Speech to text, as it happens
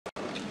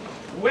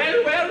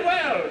Well, well,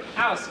 well,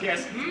 house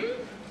guest,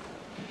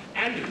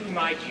 And who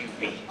might you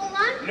be? Oh,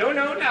 I'm... No,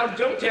 now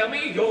don't tell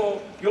me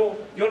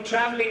you're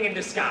traveling in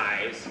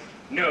disguise.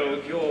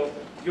 No,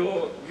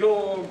 you're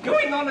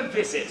going on a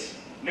visit.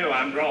 No,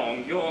 I'm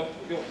wrong. You're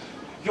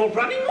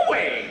running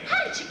away.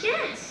 How did you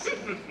guess?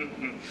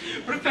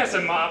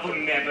 Professor Marvel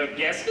never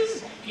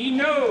guesses. He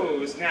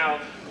knows. Now,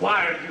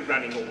 why are you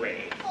running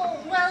away? Oh,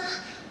 well...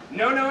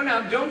 No,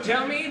 now don't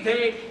tell me.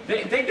 They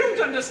don't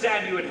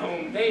understand you at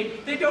home.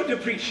 They don't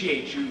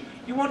appreciate you.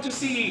 You want to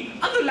see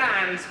other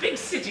lands, big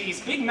cities,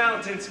 big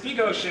mountains,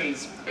 big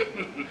oceans.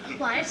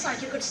 Why, it's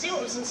like you could see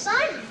what was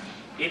inside of me.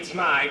 It's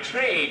my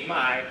trade,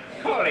 my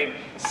calling.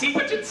 See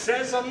what it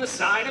says on the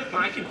side of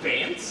my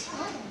conveyance?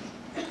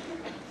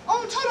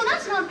 Oh, Toto,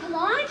 that's not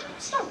polite.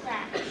 Stop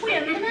that. We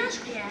haven't been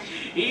asked yet.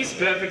 He's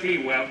perfectly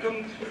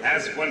welcome,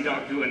 as one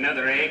dog to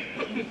another egg.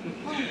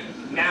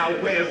 Now,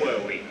 where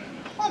were we?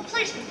 Oh,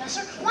 please,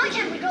 Professor, why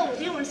can't we go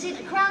with you and see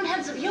the crowned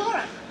heads of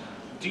Europe?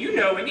 Do you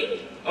know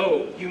any?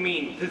 Oh, you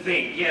mean the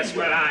thing. Yes,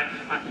 well,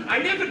 I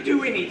never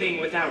do anything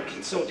without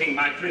consulting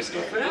my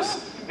crystal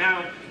first.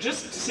 Now,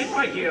 just sit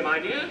right here, my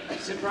dear.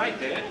 Sit right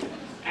there.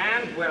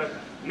 And, well,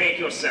 make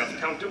yourself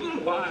comfortable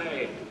while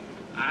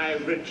I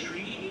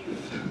retrieve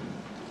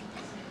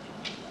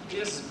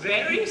this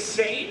very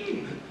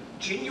same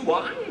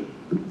genuine,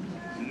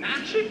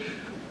 magic,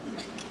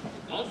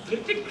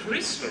 authentic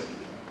crystal.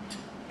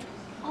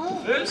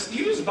 Oh. First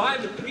used by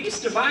the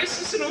priest of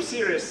Isis and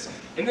Osiris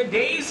in the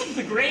days of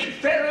the great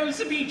pharaohs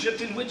of Egypt,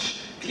 in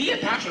which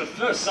Cleopatra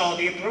first saw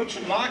the approach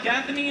of Mark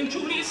Antony and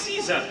Julius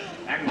Caesar,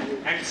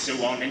 and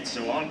so on and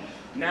so on.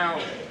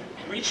 Now,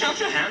 reach out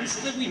your hands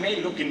so that we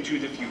may look into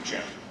the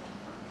future.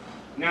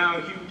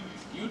 Now,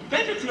 you'd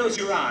better close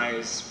your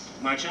eyes,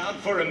 my child,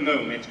 for a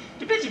moment,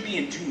 to better be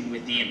in tune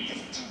with the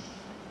infant.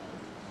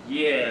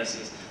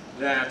 Yes,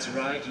 that's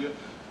right.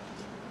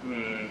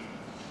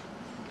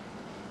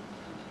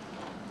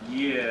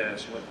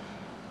 Yes,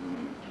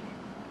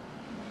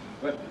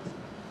 well,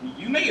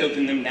 you may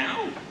open them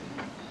now.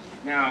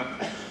 Now,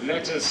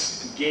 let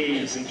us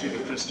gaze into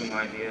the crystal,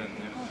 my dear.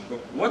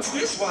 What's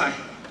this? Why,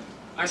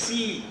 I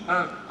see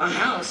a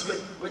house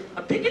with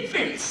a picket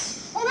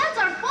fence. Oh, that's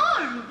our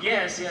farm.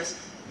 Yes.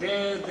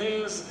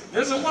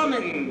 There's a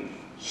woman.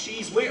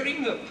 She's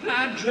wearing a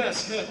plaid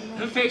dress.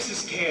 Her face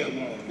is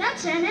careworn.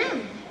 That's Aunt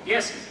Em.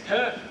 Yes,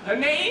 her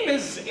name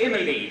is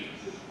Emily.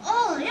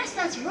 Oh, yes,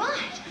 that's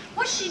right.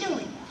 What's she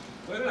doing?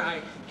 Well,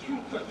 I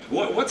can't...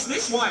 What's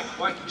this? Why,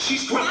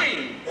 she's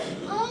crying.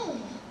 Oh.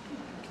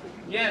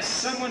 Yes,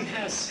 someone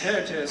has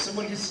hurt her.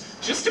 Someone has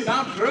just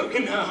about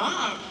broken her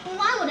heart. Well,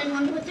 why would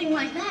anyone do a thing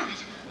like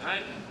that?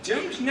 I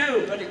don't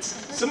know, but it's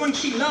someone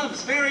she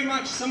loves very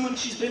much, someone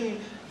she's been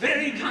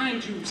very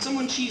kind to,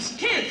 someone she's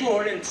cared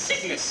for in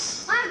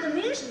sickness. I had the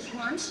measles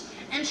once,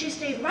 and she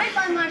stayed right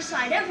by my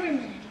side every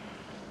minute.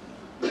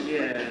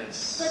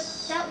 Yes.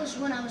 But that was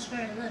when I was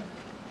very little.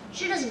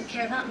 She doesn't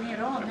care about me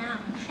at all now,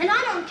 and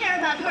I don't care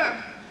about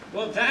her.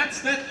 Well,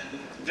 that's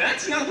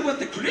not what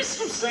the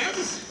crystal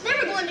says. They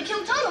were going to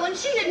kill Toto, and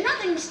she did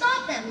nothing to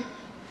stop them.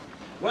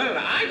 Well,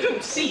 I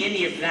don't see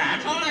any of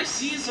that. All I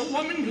see is a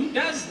woman who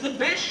does the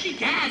best she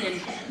can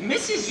and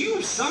misses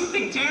you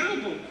something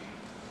terrible.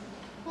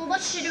 Well,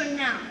 what's she doing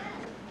now?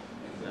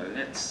 Well,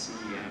 let's see.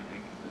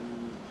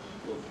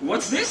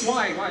 What's this?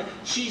 Why,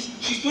 she's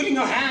putting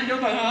her hand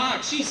over her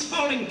heart. She's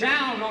falling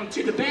down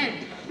onto the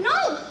bed. No!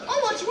 Oh,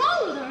 what's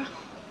wrong with her?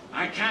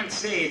 I can't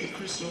say. The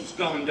crystal's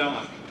gone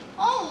dark.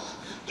 Oh,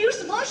 do you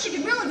suppose she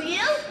could really be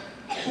ill?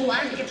 Oh, I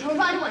have to get to her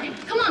right away.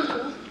 Come on,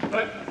 Pooh.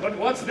 But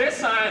what's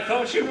this? I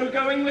thought you were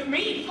going with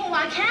me. Oh,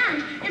 I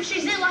can. If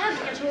she's ill, I have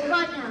to get to her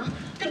right now.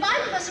 Goodbye,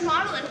 Professor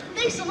Marvel, and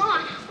thanks a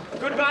lot.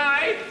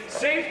 Goodbye.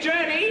 Safe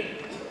journey.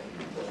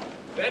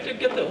 Better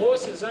get the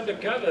horses under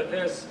cover.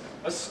 There's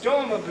a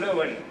storm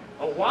a-blowing.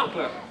 A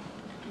whopper.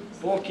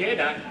 Poor kid.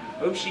 I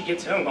hope she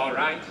gets home all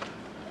right.